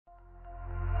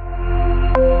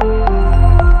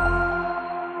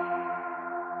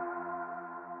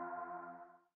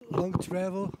long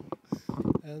travel,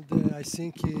 and I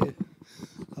think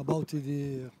about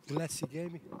the last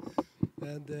game,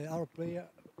 and our player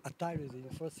are tired in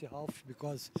the first half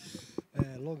because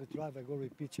long drive. I go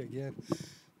repeat again,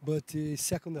 but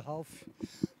second half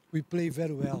we play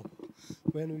very well.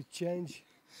 When we change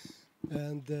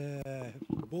and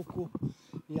Boko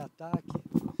in attack,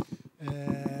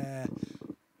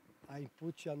 I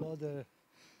put another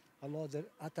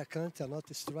attackant,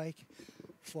 another strike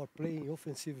for playing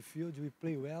offensive field. We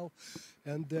play well,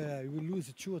 and we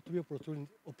lose 2 or 3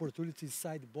 opportunities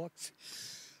inside the box.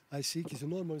 I think it's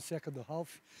normal in second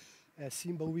half,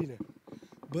 Simba winner.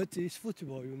 But it's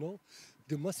football, you know.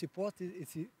 The most important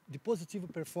is the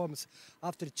positive performance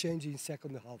after changing in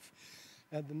second half.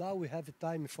 And now we have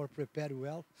time for prepare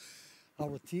well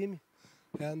our team.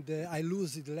 And I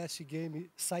lose the last game,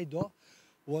 Saido,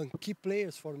 one key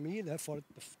players for me, for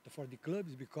the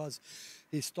clubs, because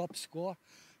he's top scorer,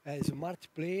 he's a smart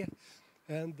player,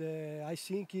 and I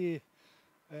think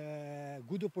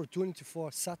good opportunity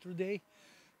for Saturday,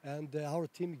 and our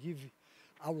team give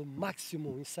our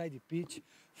maximum inside the pitch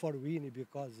for winning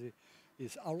because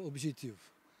it's our objective.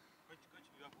 Coach,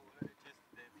 you have already tested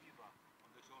the fever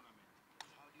on the tournament.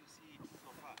 How do you see it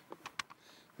so far?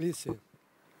 Listen,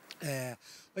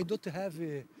 I don't have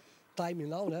time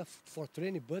now for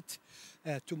training, but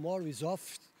tomorrow is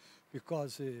off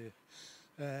because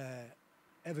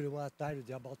everyone is tired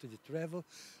about the travel.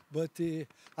 But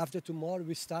after tomorrow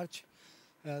we start,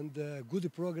 and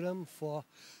good program for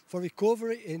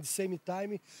recovery, and at the same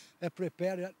time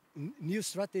prepare a new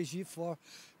strategy for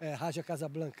Raja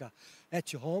Casablanca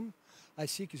at home. I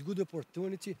think it's a good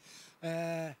opportunity.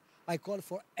 I call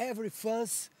for every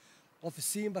fans of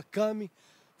Simba coming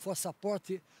for support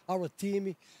our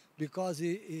team, because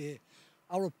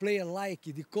our player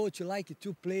the coach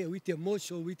to play with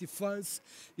emotion, with the fans.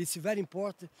 It's very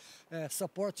important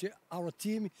support our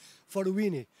team for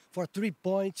winning for 3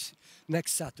 points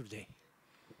next Saturday.